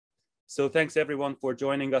So thanks everyone for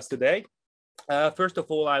joining us today. First of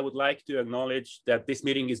all, I would like to acknowledge that this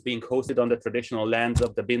meeting is being hosted on the traditional lands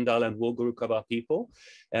of the Bindal and Wulgurukaba people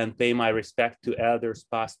and pay my respect to elders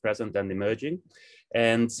past, present, and emerging.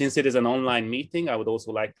 And since it is an online meeting, I would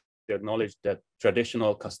also like to acknowledge the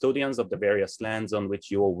traditional custodians of the various lands on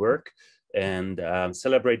which you all work and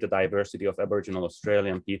celebrate the diversity of Aboriginal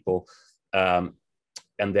Australian people and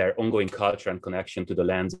their ongoing culture and connection to the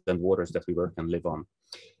lands and waters that we work and live on.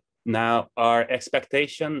 Now, our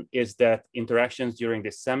expectation is that interactions during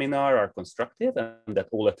this seminar are constructive and that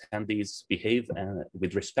all attendees behave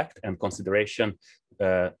with respect and consideration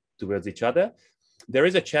towards each other. There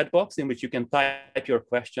is a chat box in which you can type your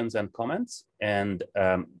questions and comments, and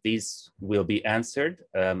these will be answered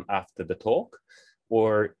after the talk,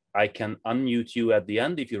 or I can unmute you at the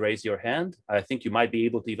end if you raise your hand. I think you might be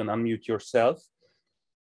able to even unmute yourself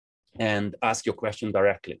and ask your question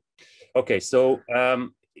directly. Okay, so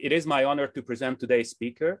it is my honor to present today's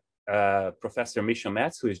speaker, Professor Mikhail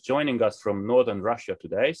Matz, who is joining us from Northern Russia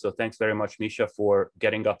today. So thanks very much, Misha, for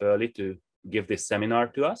getting up early to give this seminar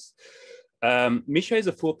to us. Misha is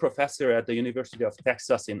a full professor at the University of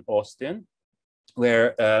Texas in Austin,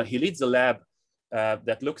 where he leads a lab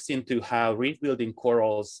that looks into how reef-building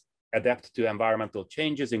corals adapt to environmental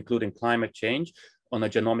changes, including climate change, on a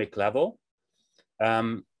genomic level.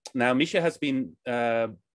 Now, Misha has been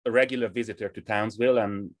a regular visitor to Townsville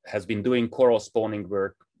and has been doing coral spawning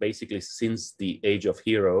work basically since the age of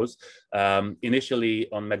heroes,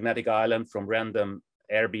 initially on Magnetic Island from random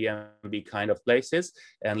Airbnb kind of places,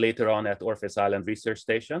 and later on at Orpheus Island Research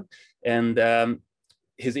Station. And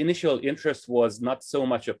his initial interest was not so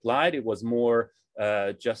much applied, it was more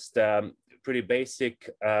just pretty basic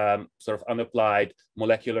sort of unapplied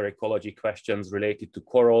molecular ecology questions related to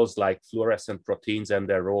corals, like fluorescent proteins and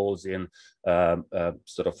their roles in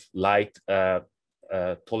sort of light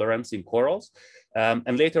tolerance in corals.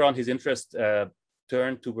 And later on, his interest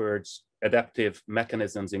turned towards adaptive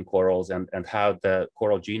mechanisms in corals and how the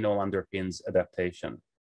coral genome underpins adaptation.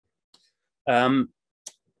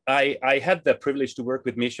 I had the privilege to work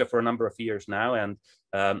with Misha for a number of years now, and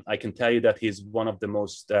I can tell you that he's one of the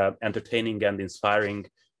most entertaining and inspiring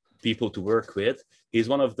people to work with. He's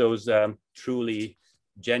one of those truly,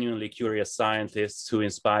 genuinely curious scientists who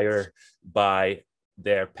inspire by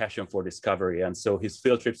their passion for discovery. And so his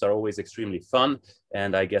field trips are always extremely fun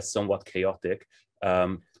and I guess somewhat chaotic,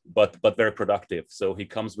 but very productive. So he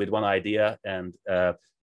comes with one idea and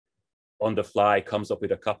on the fly comes up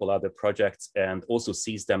with a couple other projects and also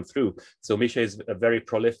sees them through. So Misha is a very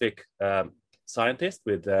prolific scientist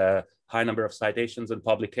with a high number of citations and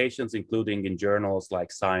publications, including in journals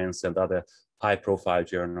like Science and other high-profile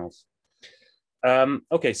journals.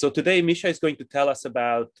 Okay, so today Misha is going to tell us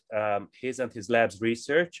about his and his lab's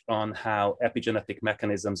research on how epigenetic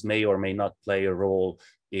mechanisms may or may not play a role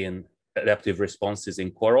in adaptive responses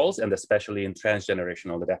in corals, and especially in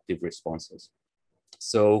transgenerational adaptive responses.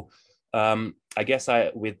 So I guess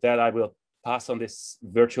with that, I will pass on this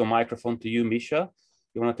virtual microphone to you, Misha.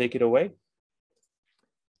 You want to take it away?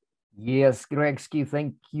 Yes, Gregsky,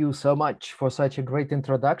 thank you so much for such a great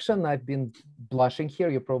introduction. I've been blushing here.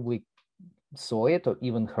 You probably saw it or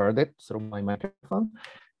even heard it through my microphone,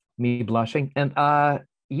 me blushing. And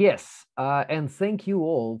yes, and thank you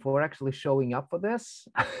all for actually showing up for this,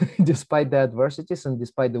 despite the adversities and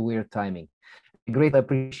despite the weird timing. I greatly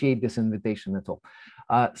appreciate this invitation at all.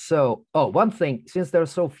 One thing, since there are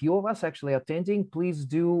so few of us actually attending, please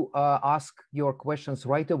do ask your questions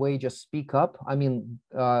right away. Just speak up. I mean,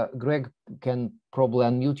 Greg can probably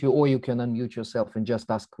unmute you, or you can unmute yourself and just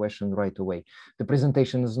ask questions right away. The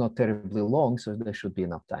presentation is not terribly long, so there should be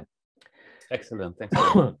enough time. Excellent, thanks.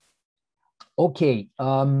 Okay.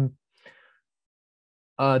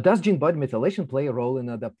 Does gene body methylation play a role in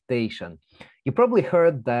adaptation? You probably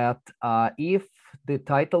heard that if the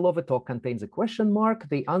title of a talk contains a question mark,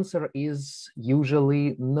 the answer is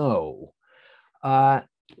usually no.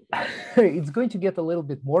 It's going to get a little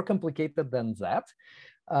bit more complicated than that.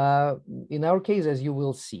 In our case, as you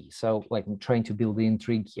will see. So like I'm trying to build the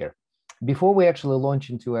intrigue here. Before we actually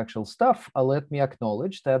launch into actual stuff, let me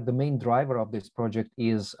acknowledge that the main driver of this project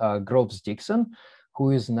is Groves Dixon,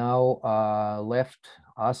 who is now left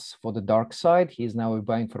us for the dark side. He's now a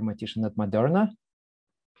bioinformatician at Moderna.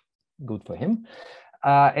 Good for him.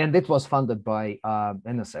 And it was funded by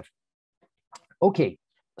NSF. Okay,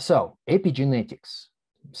 so epigenetics.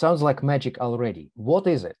 Sounds like magic already. What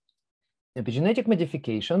is it? Epigenetic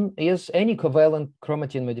modification is any covalent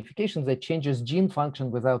chromatin modification that changes gene function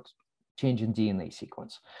without changing DNA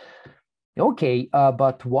sequence. Okay,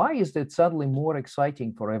 but why is it suddenly more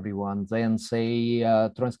exciting for everyone than, say,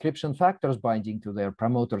 transcription factors binding to their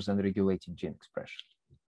promoters and regulating gene expression?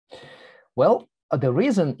 Well, the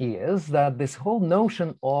reason is that this whole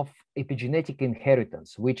notion of epigenetic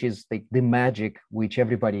inheritance, which is the magic which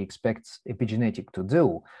everybody expects epigenetic to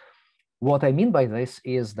do, what I mean by this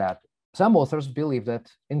is that some authors believe that,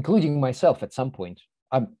 including myself at some point,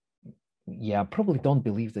 yeah, probably don't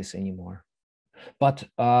believe this anymore. But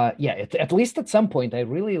yeah, at least at some point, I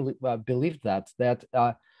really believed that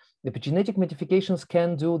epigenetic modifications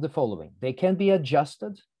can do the following. They can be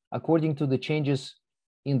adjusted according to the changes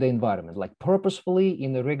in the environment, like purposefully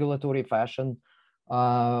in a regulatory fashion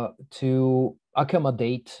to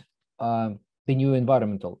accommodate the new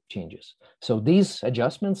environmental changes. So these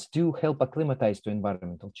adjustments do help acclimatize to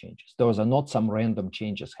environmental changes. Those are not some random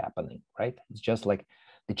changes happening, right? It's just like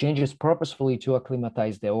the changes purposefully to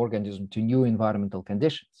acclimatize the organism to new environmental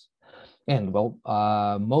conditions. And well,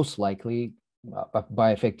 most likely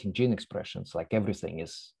by affecting gene expressions, like everything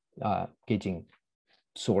is getting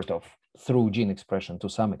sort of through gene expression to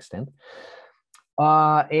some extent.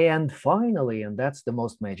 And finally, and that's the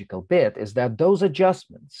most magical bit, is that those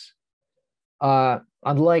adjustments,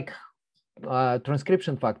 unlike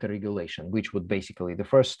transcription factor regulation, which would basically, the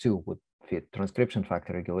first two would fit transcription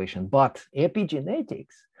factor regulation, but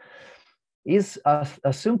epigenetics is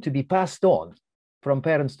assumed to be passed on from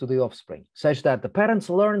parents to the offspring, such that the parents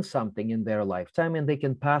learn something in their lifetime and they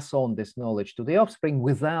can pass on this knowledge to the offspring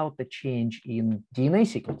without a change in DNA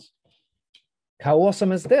sequence. How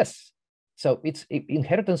awesome is this? So it's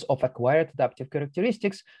inheritance of acquired adaptive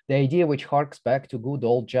characteristics, the idea which harks back to good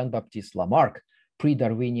old Jean-Baptiste Lamarck,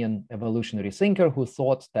 pre-Darwinian evolutionary thinker who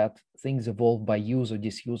thought that things evolved by use or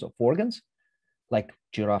disuse of organs, like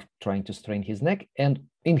giraffe trying to strain his neck, and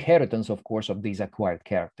inheritance, of course, of these acquired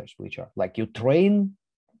characters, which are like you train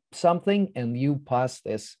something and you pass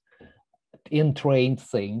this entrained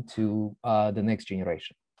thing to the next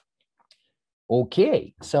generation.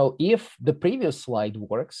 Okay, so if the previous slide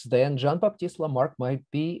works, then Jean-Baptiste Lamarck might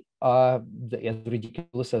be, as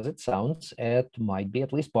ridiculous as it sounds, it might be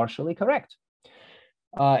at least partially correct.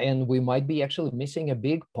 And we might be actually missing a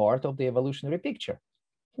big part of the evolutionary picture.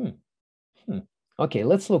 Okay,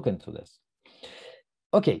 let's look into this.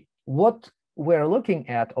 Okay, what we're looking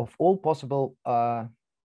at of all possible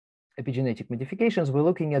epigenetic modifications, we're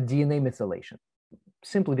looking at DNA methylation,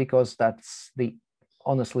 simply because that's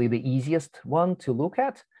honestly the easiest one to look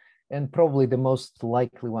at and probably the most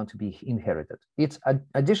likely one to be inherited. It's an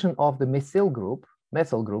addition of the methyl group,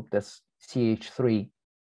 that's CH3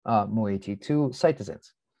 moiety to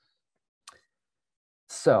cytosines.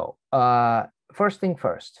 So first thing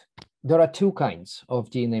first, there are two kinds of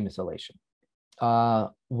DNA methylation.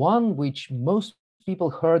 One which most people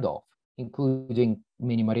heard of, including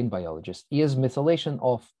many marine biologists, is methylation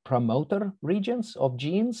of promoter regions of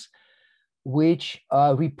genes, which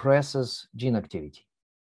represses gene activity.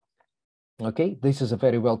 Okay, this is a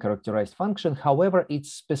very well characterized function. However,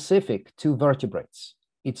 it's specific to vertebrates.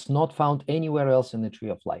 It's not found anywhere else in the tree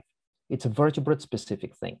of life. It's a vertebrate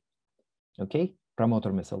specific thing. Okay,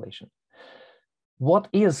 promoter methylation. What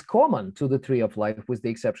is common to the tree of life, with the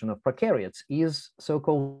exception of prokaryotes, is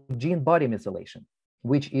so-called gene body methylation,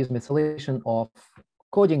 which is methylation of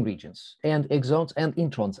coding regions and exons and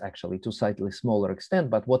introns, actually, to slightly smaller extent,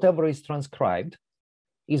 but whatever is transcribed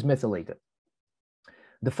is methylated.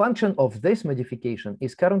 The function of this modification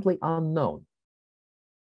is currently unknown.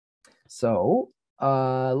 So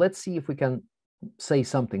let's see if we can say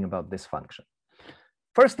something about this function.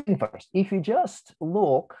 First thing first, if you just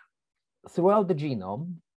look throughout the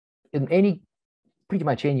genome in pretty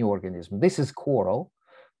much any organism, this is coral,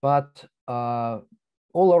 but all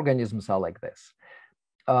organisms are like this,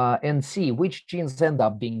 and see which genes end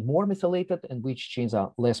up being more methylated and which genes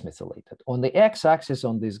are less methylated. On the x-axis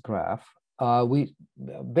on this graph,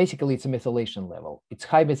 basically it's a methylation level. It's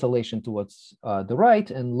high methylation towards the right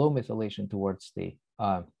and low methylation towards the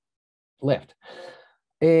left.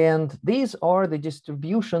 And these are the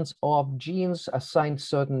distributions of genes assigned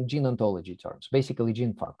certain gene ontology terms, basically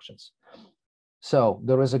gene functions. So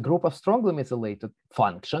there is a group of strongly methylated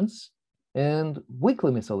functions and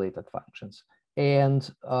weakly methylated functions. And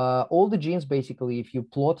all the genes, basically, if you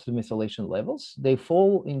plot the methylation levels, they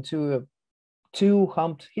fall into two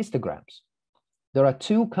humped histograms. There are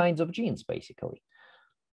two kinds of genes, basically,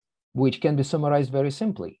 which can be summarized very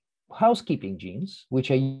simply. Housekeeping genes,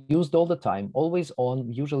 which are used all the time, always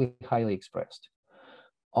on, usually highly expressed,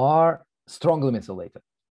 are strongly methylated.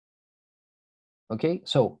 Okay,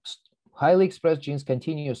 so highly expressed genes,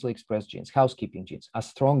 continuously expressed genes, housekeeping genes are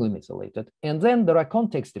strongly methylated. And then there are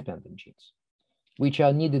context-dependent genes, which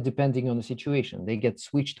are needed depending on the situation. They get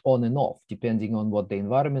switched on and off depending on what the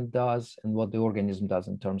environment does and what the organism does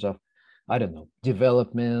in terms of, I don't know,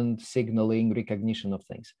 development, signaling, recognition of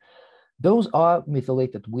things. Those are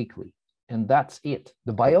methylated weakly, and that's it.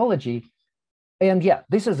 The biology, and yeah,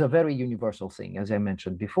 this is a very universal thing. As I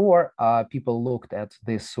mentioned before, people looked at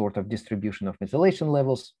this sort of distribution of methylation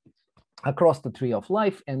levels across the tree of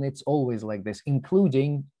life, and it's always like this,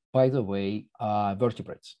 including, by the way,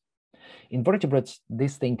 vertebrates. In vertebrates,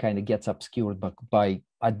 this thing kind of gets obscured by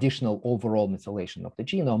additional overall methylation of the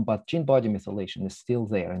genome, but gene body methylation is still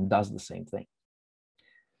there and does the same thing.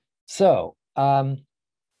 So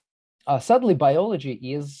suddenly biology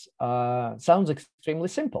is sounds extremely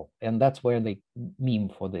simple, and that's where the meme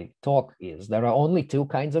for the talk is. There are only two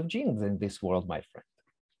kinds of genes in this world, my friend,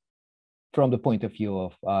 from the point of view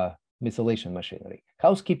of methylation machinery: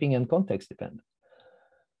 housekeeping and context dependent.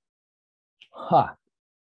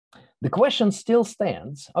 The question still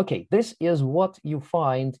stands. Okay, this is what you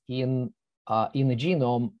find in a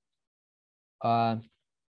genome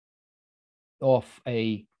of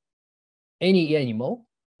any animal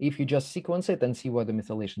if you just sequence it and see what the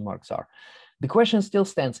methylation marks are. The question still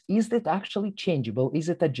stands: is it actually changeable? Is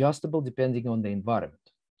it adjustable depending on the environment?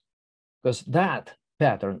 Because that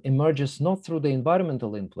pattern emerges not through the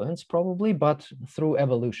environmental influence, probably, but through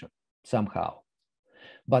evolution somehow.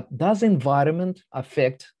 But does environment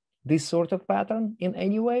affect this sort of pattern in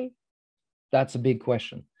any way? That's a big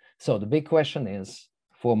question. So the big question is,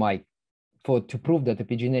 to prove that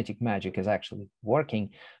epigenetic magic is actually working,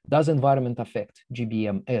 does environment affect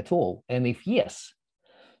GBM at all? And if yes,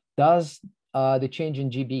 does the change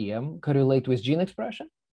in GBM correlate with gene expression?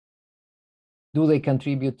 Do they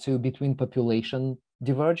contribute to between population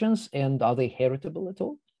divergence, and are they heritable at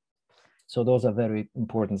all? So those are very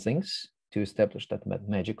important things to establish that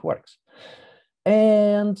magic works.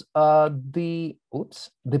 And the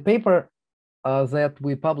paper that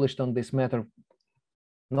we published on this matter,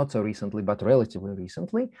 not so recently, but relatively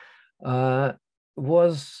recently,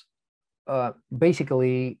 was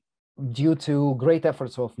basically due to great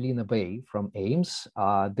efforts of Lina Bay from Ames.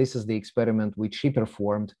 This is the experiment which she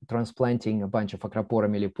performed, transplanting a bunch of Acropora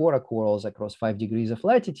mellipora corals across 5 degrees of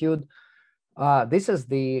latitude. This is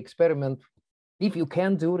the experiment. If you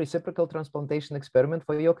can do reciprocal transplantation experiment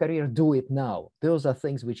for your career, do it now. Those are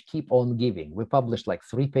things which keep on giving. We published like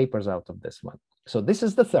 3 papers out of this one. So this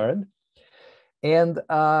is the third. And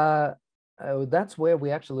that's where we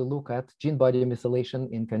actually look at gene body methylation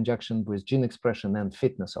in conjunction with gene expression and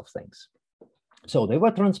fitness of things. So they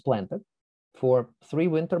were transplanted for 3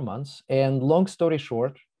 winter months. And long story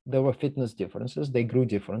short, there were fitness differences. They grew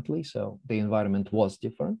differently. So the environment was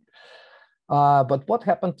different. But what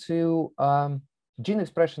happened to gene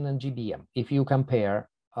expression and GBM? If you compare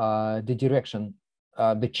the direction,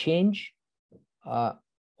 the change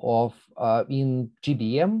in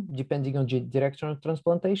GBM, depending on direction of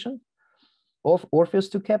transplantation, of Orpheus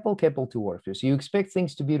to Keppel, Keppel to Orpheus, you expect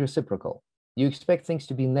things to be reciprocal. You expect things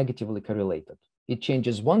to be negatively correlated. It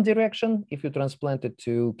changes one direction if you transplant it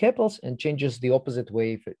to Keppel's, and changes the opposite way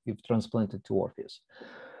if you've transplanted to Orpheus.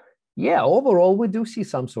 Yeah, overall, we do see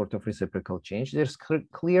some sort of reciprocal change. There's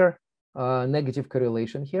clear negative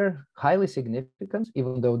correlation here, highly significant,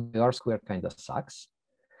 even though the R-square kind of sucks.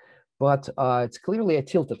 But it's clearly a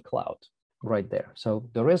tilted cloud right there. So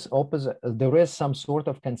there is some sort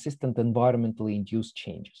of consistent environmentally induced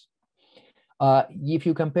changes. If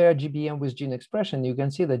you compare GBM with gene expression, you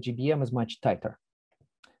can see that GBM is much tighter,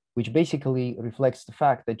 which basically reflects the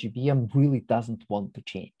fact that GBM really doesn't want to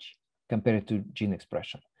change compared to gene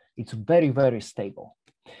expression. It's very, very stable.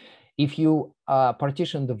 If you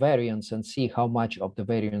partition the variance and see how much of the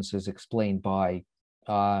variance is explained by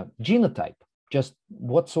genotype, just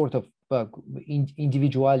what sort of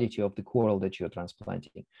individuality of the coral that you're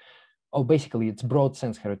transplanting. Oh, basically, it's broad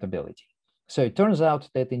sense heritability. So it turns out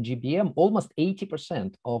that in GBM, almost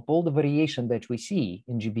 80% of all the variation that we see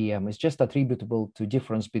in GBM is just attributable to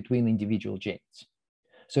difference between individual genes.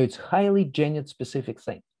 So it's highly genome-specific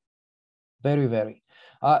thing. Very, very.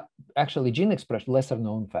 Actually, gene expression, lesser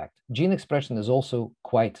known fact, gene expression is also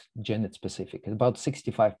quite genet specific. About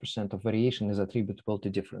 65% of variation is attributable to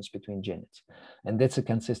difference between genets. And that's a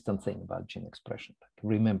consistent thing about gene expression.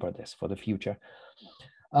 Remember this for the future.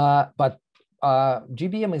 But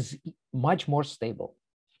GBM is much more stable.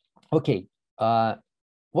 Okay,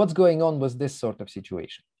 what's going on with this sort of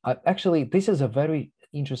situation? Actually, this is a very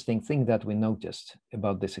interesting thing that we noticed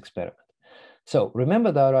about this experiment. So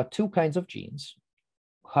remember, there are 2 kinds of genes,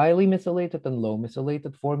 highly methylated and low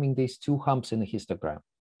methylated, forming these 2 humps in a histogram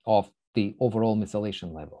of the overall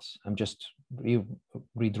methylation levels. I'm just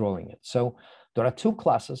redrawing it. So there are 2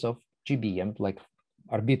 classes of GBM, like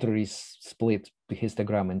arbitrarily split the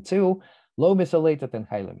histogram in two, low methylated and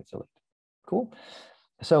highly methylated. Cool.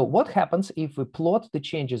 So what happens if we plot the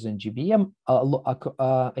changes in GBM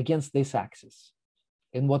against this axis?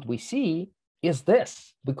 And what we see is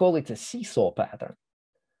this. We call it a seesaw pattern.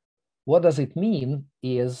 What does it mean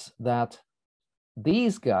is that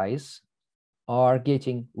these guys are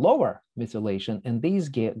getting lower methylation and these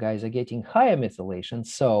guys are getting higher methylation.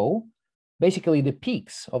 So basically the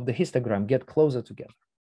peaks of the histogram get closer together.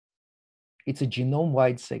 It's a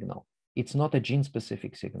genome-wide signal. It's not a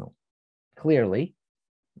gene-specific signal. Clearly,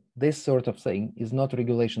 this sort of thing is not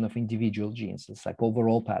regulation of individual genes. It's like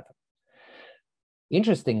overall pattern.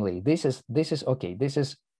 Interestingly, this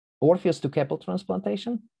is Orpheus to Keppel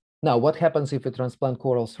transplantation. Now, what happens if we transplant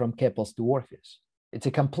corals from Keppels to Orpheus? It's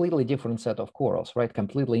a completely different set of corals, right?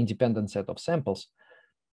 Completely independent set of samples.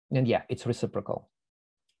 And yeah, it's reciprocal.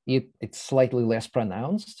 It's slightly less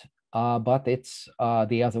pronounced, but it's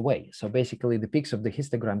the other way. So basically the peaks of the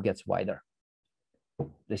histogram gets wider,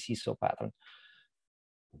 the seesaw pattern.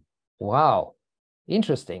 Wow,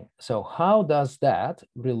 interesting. So how does that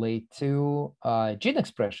relate to gene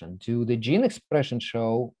expression? Do the gene expression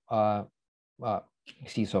show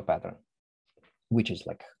seesaw pattern, which is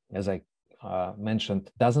like, as I mentioned,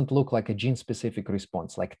 doesn't look like a gene-specific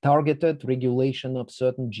response, like targeted regulation of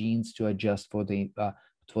certain genes to adjust for the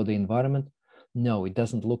environment? No, it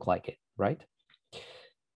doesn't look like it, right?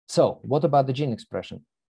 So what about the gene expression?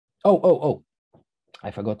 Oh, I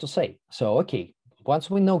forgot to say. So, okay, once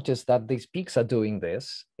we notice that these peaks are doing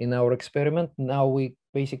this in our experiment, now we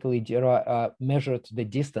basically measured the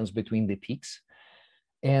distance between the peaks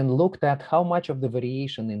and looked at how much of the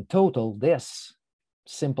variation in total this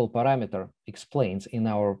simple parameter explains in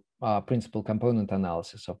our principal component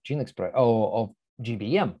analysis of gene expression of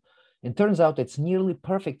GBM. It turns out it's nearly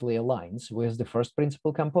perfectly aligns with the first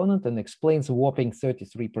principal component and explains a whopping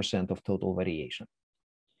 33% of total variation.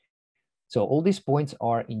 So all these points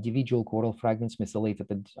are individual coral fragments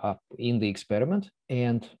methylated in the experiment,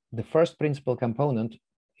 and the first principal component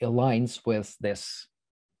aligns with this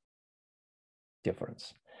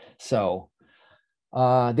difference. So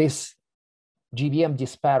this GBM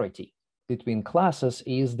disparity between classes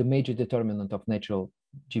is the major determinant of natural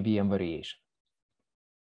GBM variation.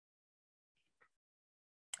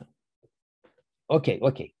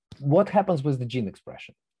 Okay. What happens with the gene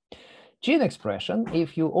expression? Gene expression,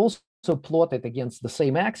 if you also plot it against the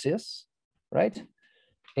same axis, right?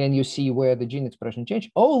 And you see where the gene expression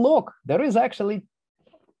changed. Oh, look, there is actually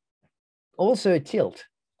also a tilt.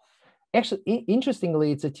 Actually,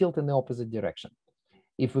 interestingly, it's a tilt in the opposite direction.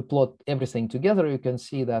 If we plot everything together, you can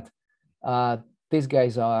see that these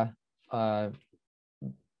guys are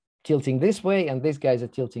tilting this way and these guys are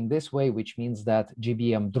tilting this way, which means that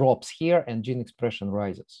GBM drops here and gene expression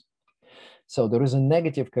rises. So there is a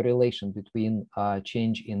negative correlation between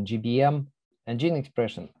change in GBM and gene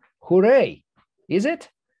expression. Hooray, is it?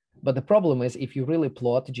 But the problem is if you really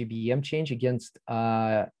plot GBM change against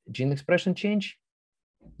gene expression change,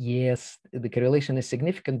 yes, the correlation is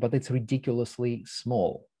significant, but it's ridiculously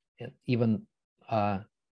small. And even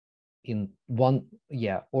in one,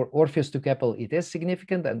 or Orpheus to Keppel, it is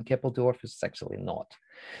significant, and Keppel to Orpheus is actually not.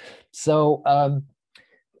 So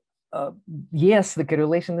yes, the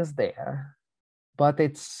correlation is there, but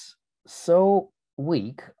it's so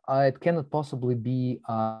weak, it cannot possibly be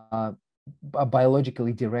a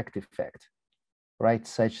biologically direct effect, right?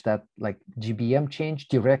 Such that like GBM change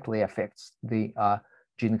directly affects the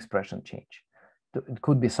gene expression change. It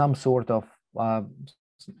could be some sort of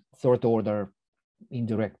third order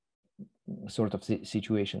indirect sort of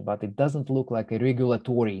situation, but it doesn't look like a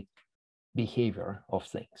regulatory behavior of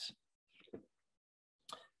things.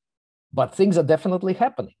 But things are definitely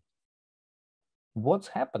happening. What's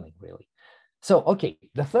happening really? So, okay,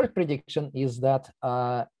 the third prediction is that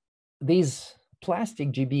these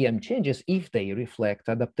plastic GBM changes, if they reflect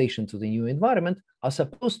adaptation to the new environment, are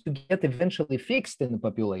supposed to get eventually fixed in the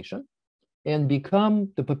population and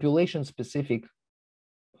become the population-specific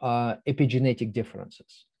epigenetic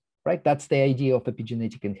differences, right? That's the idea of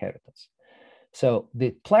epigenetic inheritance. So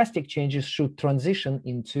the plastic changes should transition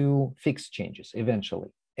into fixed changes eventually.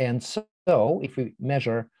 And so if we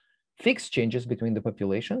measure fixed changes between the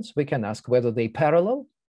populations, we can ask whether they parallel,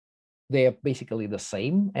 they are basically the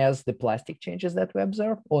same as the plastic changes that we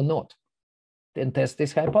observe or not, and test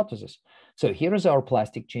this hypothesis. So here is our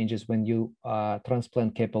plastic changes when you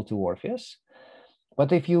transplant Keppel to Orpheus.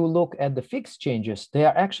 But if you look at the fixed changes, they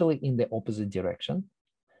are actually in the opposite direction.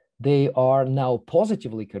 They are now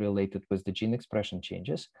positively correlated with the gene expression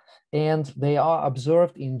changes, and they are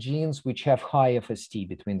observed in genes which have high FST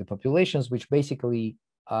between the populations, which basically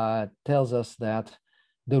tells us that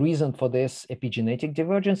the reason for this epigenetic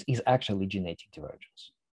divergence is actually genetic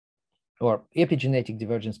divergence, or epigenetic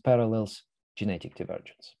divergence parallels genetic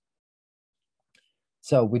divergence.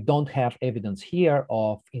 So we don't have evidence here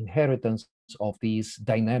of inheritance of these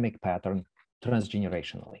dynamic pattern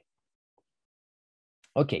transgenerationally.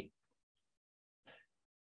 Okay.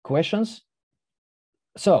 Questions?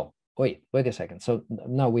 So wait a second. So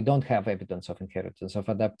now we don't have evidence of inheritance of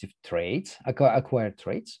adaptive traits, acquired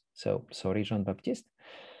traits. So sorry, Jean-Baptiste.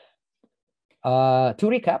 To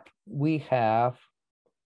recap, we have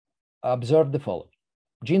observed the following.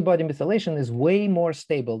 Gene body methylation is way more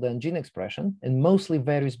stable than gene expression and mostly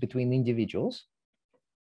varies between individuals,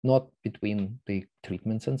 not between the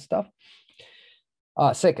treatments and stuff.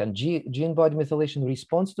 Second, gene body methylation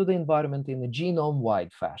responds to the environment in a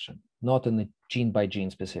genome-wide fashion, not in a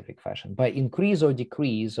gene-by-gene specific fashion, by increase or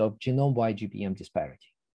decrease of genome-wide GBM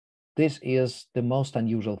disparity. This is the most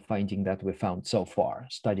unusual finding that we found so far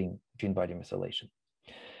studying gene body methylation.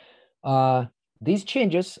 These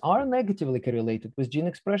changes are negatively correlated with gene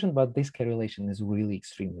expression, but this correlation is really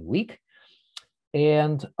extremely weak.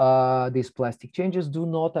 And these plastic changes do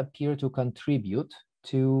not appear to contribute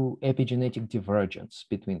to epigenetic divergence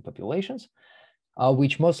between populations,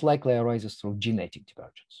 which most likely arises through genetic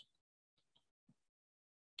divergence.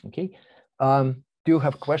 Okay, do you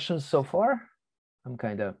have questions so far? I'm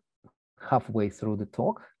kind of halfway through the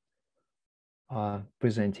talk,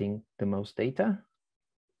 presenting the most data.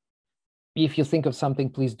 If you think of something,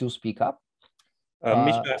 please do speak up.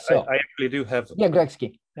 Misha, I actually do have. Yeah,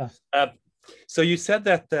 Gregsky. Yeah. So you said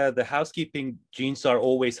that the housekeeping genes are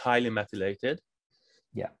always highly methylated.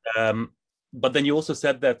 Yeah. But then you also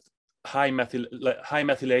said that high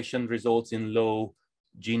methylation results in low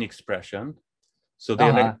gene expression. So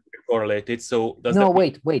they're negatively correlated. So does no,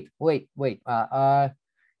 that wait.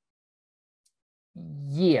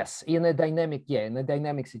 Yes, in a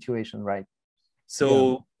dynamic situation, right?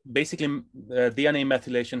 So basically, DNA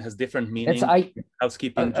methylation has different meaning.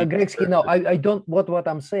 Housekeeping. Gregsky, no, I don't. What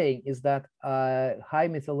I'm saying is that high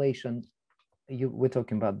methylation. We're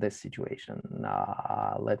talking about this situation.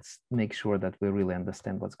 Let's make sure that we really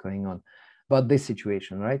understand what's going on about this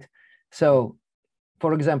situation, right? So,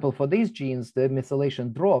 for example, for these genes, the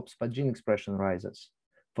methylation drops, but gene expression rises.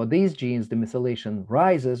 For these genes, the methylation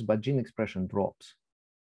rises, but gene expression drops.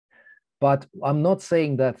 But I'm not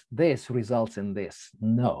saying that this results in this.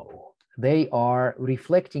 No, they are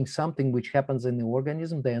reflecting something which happens in the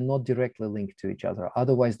organism. They are not directly linked to each other.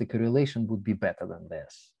 Otherwise, the correlation would be better than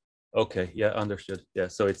this. Okay, yeah, understood. Yeah,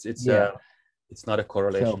 so it's not a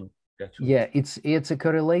correlation. So, yeah, it's a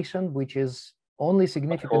correlation which is only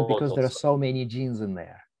significant because there are so many genes in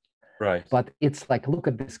there. Right. But it's like, look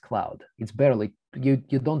at this cloud. It's barely, you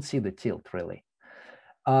don't see the tilt really.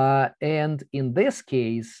 And in this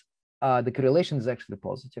case, the correlation is actually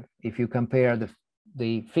positive. If you compare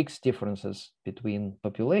the fixed differences between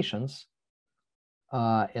populations,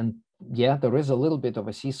 and yeah, there is a little bit of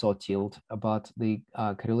a seesaw tilt, but the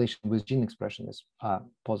correlation with gene expression is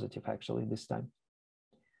positive actually this time.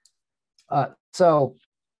 So,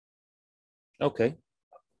 okay,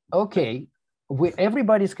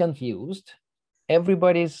 everybody's confused.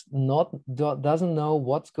 Everybody's doesn't know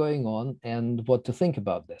what's going on and what to think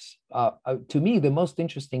about this. To me, the most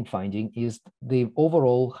interesting finding is the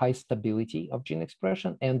overall high stability of gene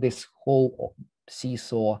expression and this whole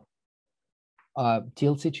seesaw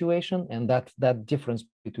tilt situation, and that difference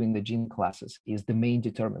between the gene classes is the main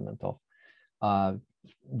determinant of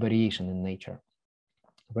variation in nature,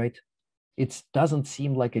 right? It doesn't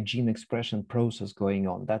seem like a gene expression process going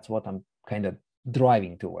on. That's what I'm kind of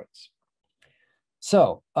driving towards.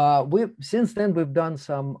 So since then we've done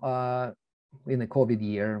some in the COVID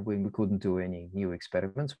year when we couldn't do any new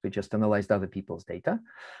experiments. We just analyzed other people's data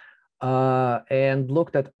and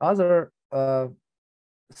looked at other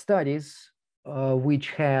studies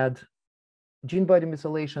which had gene body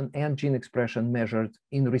methylation and gene expression measured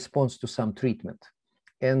in response to some treatment.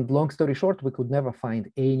 And long story short, we could never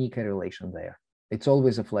find any correlation there. It's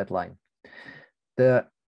always a flat line.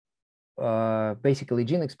 Basically,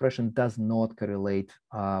 gene expression does not correlate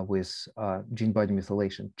with gene body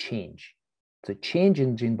methylation change. The change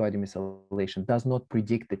in gene body methylation does not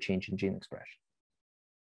predict the change in gene expression.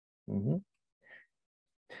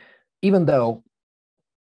 Even though,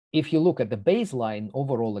 if you look at the baseline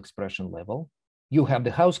overall expression level, you have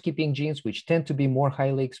the housekeeping genes, which tend to be more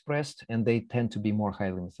highly expressed, and they tend to be more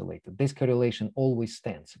highly methylated. This correlation always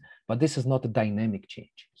stands, but this is not a dynamic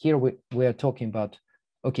change. Here we are talking about,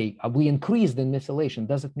 okay, we increased in methylation.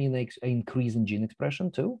 Does it mean an increase in gene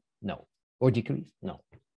expression too? No. Or decrease? No.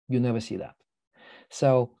 You never see that.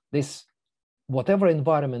 So this, whatever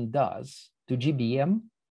environment does to GBM,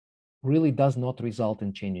 really does not result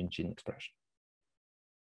in change in gene expression.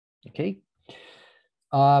 Okay.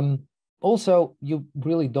 Also, you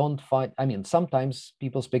really don't find, I mean, sometimes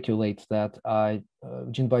people speculate that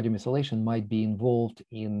gene body methylation might be involved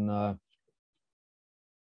in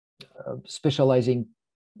specializing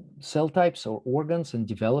cell types or organs and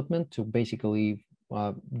development to basically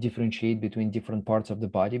differentiate between different parts of the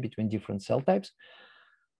body, between different cell types.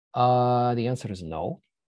 The answer is no.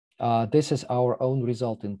 This is our own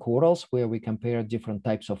result in corals, where we compare different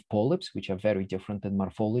types of polyps, which are very different in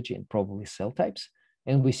morphology and probably cell types.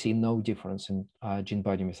 And we see no difference in gene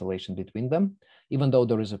body methylation between them, even though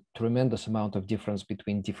there is a tremendous amount of difference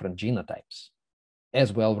between different genotypes,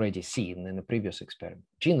 as we already seen in the previous experiment.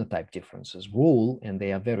 Genotype differences rule, and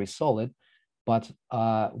they are very solid, but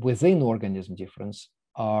within organism difference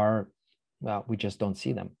are, well, we just don't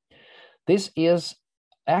see them. This is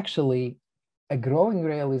actually a growing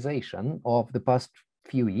realization of the past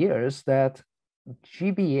few years that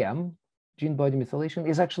GBM, gene body methylation,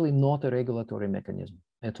 is actually not a regulatory mechanism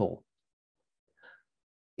at all,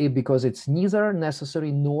 because it's neither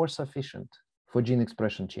necessary nor sufficient for gene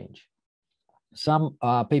expression change. Some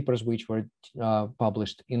papers which were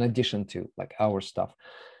published in addition to like our stuff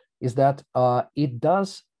is that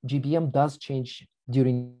GBM does change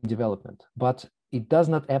during development, but it does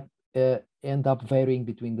not end up varying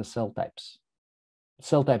between the cell types.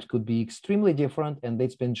 Cell types could be extremely different, and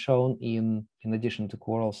it's been shown in addition to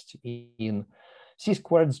corals, in sea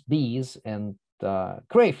squirts, bees, and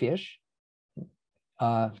crayfish.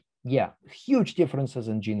 Yeah, huge differences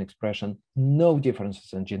in gene expression, no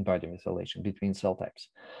differences in gene body methylation between cell types.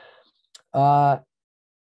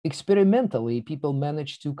 Experimentally, people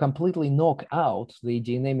managed to completely knock out the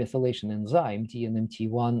DNA methylation enzyme,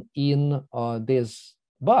 DNMT1, in this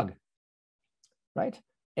bug, right?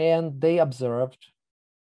 And they observed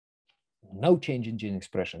no change in gene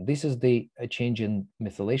expression. This is the change in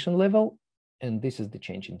methylation level, and this is the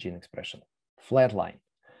change in gene expression, flat line.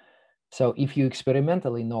 So if you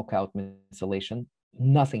experimentally knock out methylation,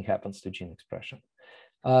 nothing happens to gene expression.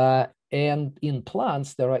 And in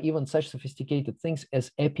plants, there are even such sophisticated things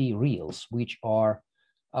as epi-reels, which are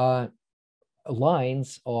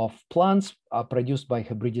lines of plants produced by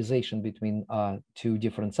hybridization between two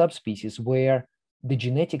different subspecies, where the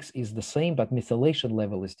genetics is the same, but methylation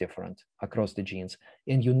level is different across the genes.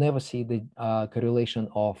 And you never see the correlation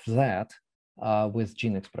of that with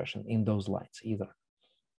gene expression in those lines either.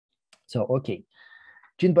 So, okay,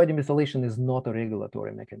 gene body methylation is not a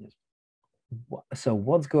regulatory mechanism. So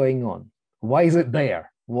what's going on? Why is it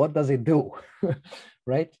there? What does it do,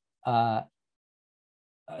 right? So,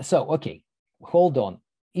 okay, hold on.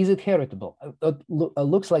 Is it heritable?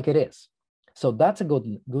 Looks like it is. So that's a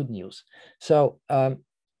good news. So I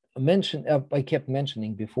kept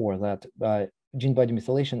mentioning before that gene body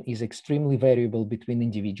methylation is extremely variable between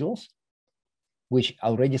individuals, which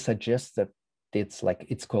already suggests that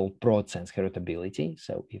it's called broad sense heritability.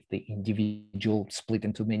 So if the individual split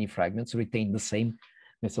into many fragments retain the same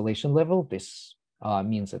methylation level, this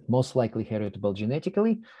means that most likely heritable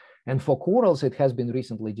genetically. And for corals, it has been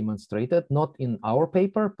recently demonstrated, not in our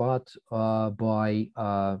paper, but by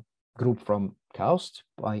a group from KAUST,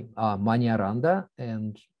 by Mani Aranda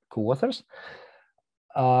and co-authors.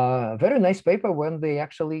 Very nice paper when they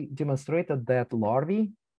actually demonstrated that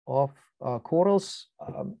larvae of corals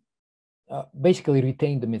basically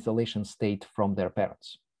retain the methylation state from their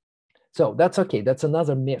parents. So that's okay. That's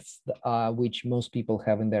another myth which most people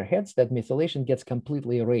have in their heads, that methylation gets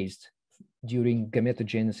completely erased during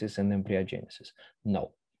gametogenesis and embryogenesis.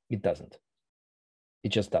 No, it doesn't. It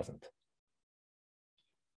just doesn't.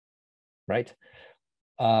 Right?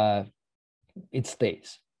 It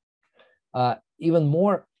stays. Even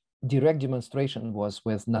more direct demonstration was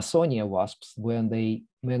with Nasonia wasps, when they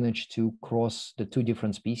managed to cross the two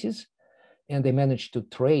different species, and they managed to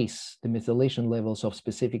trace the methylation levels of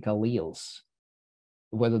specific alleles,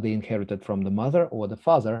 whether they inherited from the mother or the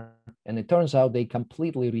father. And it turns out they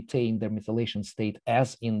completely retain their methylation state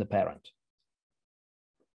as in the parent.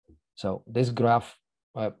 So this graph,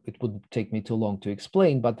 it would take me too long to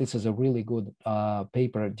explain, but this is a really good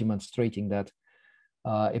paper demonstrating that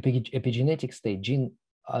epigenetic state, gene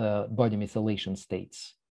body methylation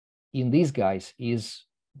states in these guys is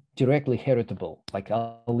directly heritable, like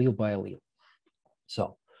allele by allele.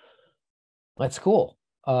 So that's cool.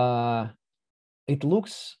 It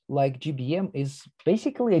looks like GBM is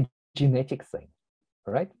basically a genetic thing,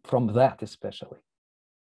 right? From that especially.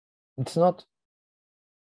 It's not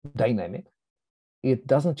dynamic. It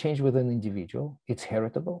doesn't change with an individual. It's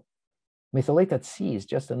heritable. Methylated C is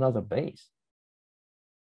just another base.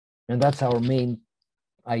 And that's our main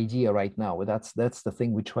idea right now. That's the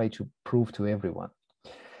thing we try to prove to everyone.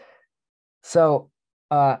 So,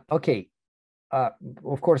 okay,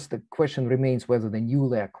 of course, the question remains whether the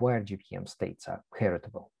newly acquired GBM states are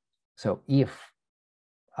heritable. So if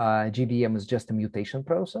GBM is just a mutation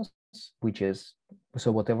process, which is,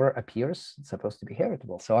 so whatever appears, it's supposed to be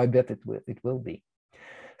heritable. So I bet it will be.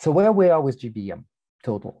 So where we are with GBM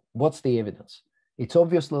total, what's the evidence? It's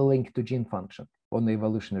obviously linked to gene function on the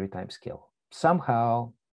evolutionary time scale.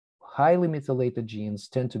 Somehow, highly methylated genes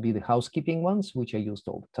tend to be the housekeeping ones, which are used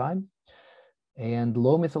all the time. And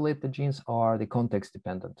low methylated genes are the context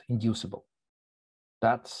dependent, inducible.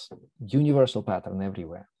 That's universal pattern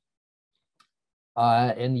everywhere.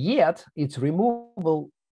 And yet its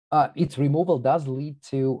removal does lead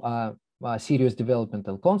to serious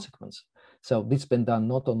developmental consequence. So this has been done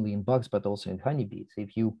not only in bugs, but also in honeybees.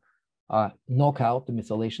 If you knock out the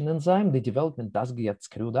methylation enzyme, the development does get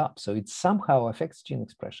screwed up. So it somehow affects gene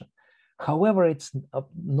expression. However, it's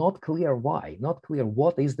not clear why, not clear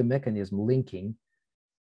what is the mechanism linking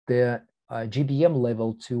the GBM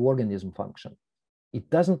level to organism function. It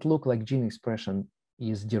doesn't look like gene expression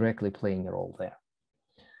is directly playing a role there.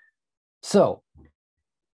 So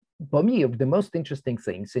for me, the most interesting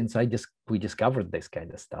thing, since we discovered this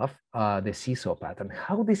kind of stuff, the seesaw pattern,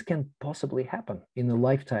 how this can possibly happen in the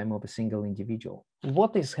lifetime of a single individual.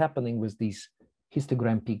 What is happening with these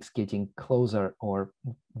histogram peaks getting closer or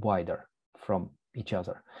wider from each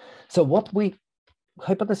other? So what we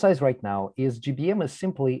hypothesize right now is GBM is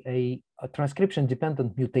simply a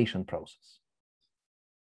transcription-dependent mutation process.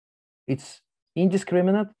 It's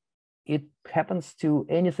indiscriminate. It happens to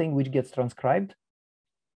anything which gets transcribed,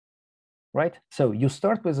 right? So you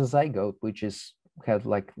start with a zygote, which has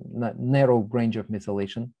like narrow range of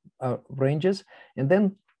methylation ranges, and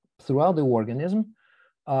then throughout the organism,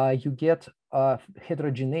 you get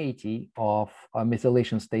heterogeneity of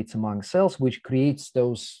methylation states among cells, which creates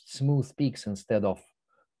those smooth peaks instead of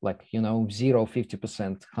like, 0,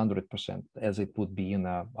 50%, 100%, as it would be in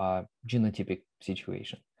a genotypic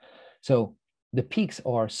situation. So the peaks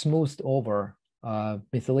are smoothed over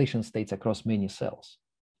methylation states across many cells.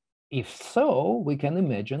 If so, we can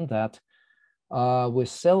imagine that with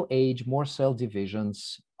cell age, more cell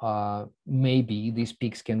divisions, maybe these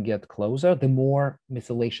peaks can get closer. The more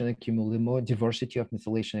methylation accumulates, the more diversity of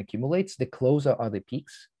methylation accumulates, the closer are the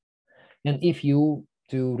peaks. And if you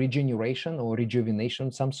do regeneration or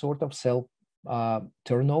rejuvenation, some sort of cell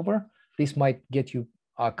turnover, this might get you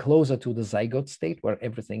closer to the zygote state where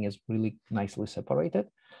everything is really nicely separated.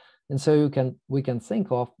 And so we can think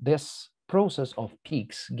of this process of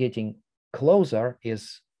peaks getting closer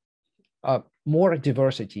is more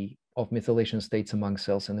diversity of methylation states among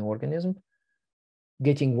cells in the organism.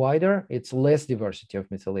 Getting wider, it's less diversity of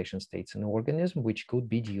methylation states in the organism, which could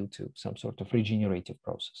be due to some sort of regenerative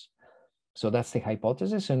process. So that's the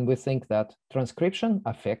hypothesis. And we think that transcription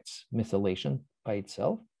affects methylation by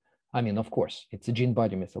itself. I mean, of course, it's a gene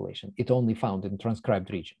body methylation. It's only found in transcribed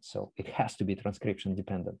regions. So it has to be transcription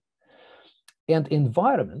dependent. And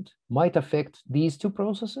environment might affect these two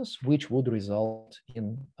processes, which would result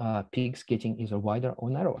in peaks getting either wider or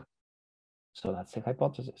narrower. So that's the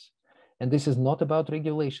hypothesis. And this is not about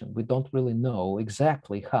regulation. We don't really know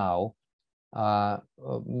exactly how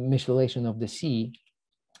methylation of the C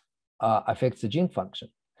affects the gene function.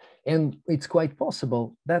 And it's quite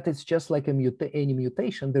possible that it's just like any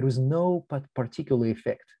mutation. There is no particular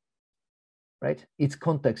effect, right? It's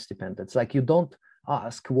context dependent. It's like you don't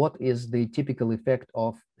ask what is the typical effect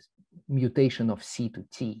of mutation of C to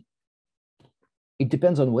T. It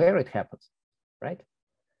depends on where it happens, right?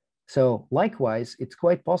 So likewise, it's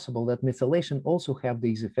quite possible that methylation also have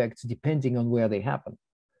these effects depending on where they happen.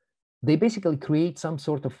 They basically create some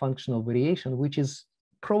sort of functional variation, which is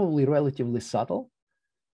probably relatively subtle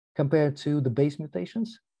compared to the base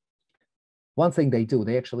mutations. One thing they do,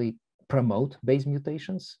 they actually promote base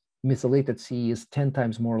mutations. Methylated C is 10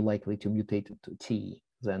 times more likely to mutate to T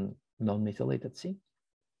than non-methylated C.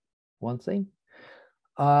 One thing.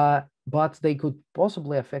 But they could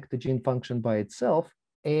possibly affect the gene function by itself,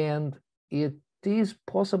 and it is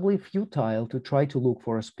possibly futile to try to look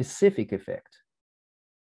for a specific effect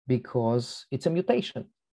because it's a mutation.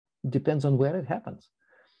 It depends on where it happens.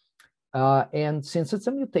 And since it's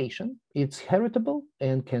a mutation, it's heritable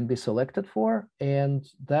and can be selected for, and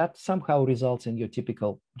that somehow results in your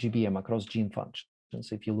typical GBM across gene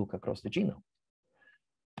functions if you look across the genome.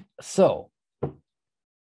 So,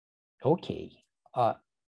 okay,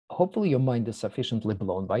 hopefully your mind is sufficiently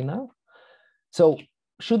blown by now. So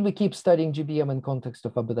should we keep studying GBM in context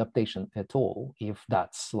of adaptation at all if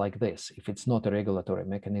that's like this, if it's not a regulatory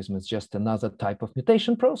mechanism, it's just another type of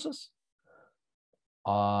mutation process?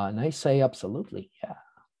 And I say absolutely, yeah,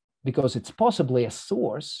 because it's possibly a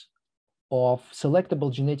source of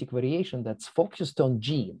selectable genetic variation that's focused on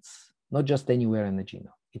genes, not just anywhere in the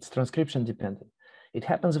genome. It's transcription dependent. It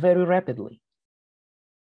happens very rapidly,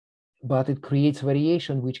 but it creates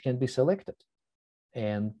variation which can be selected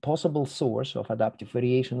and possible source of adaptive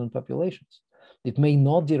variation in populations. It may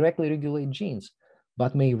not directly regulate genes,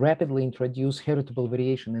 but may rapidly introduce heritable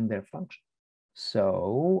variation in their function.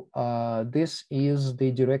 So this is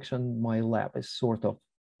the direction my lab is sort of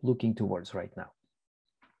looking towards right now.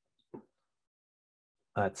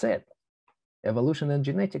 That's it. Evolution and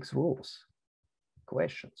genetics rules.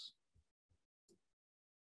 Questions?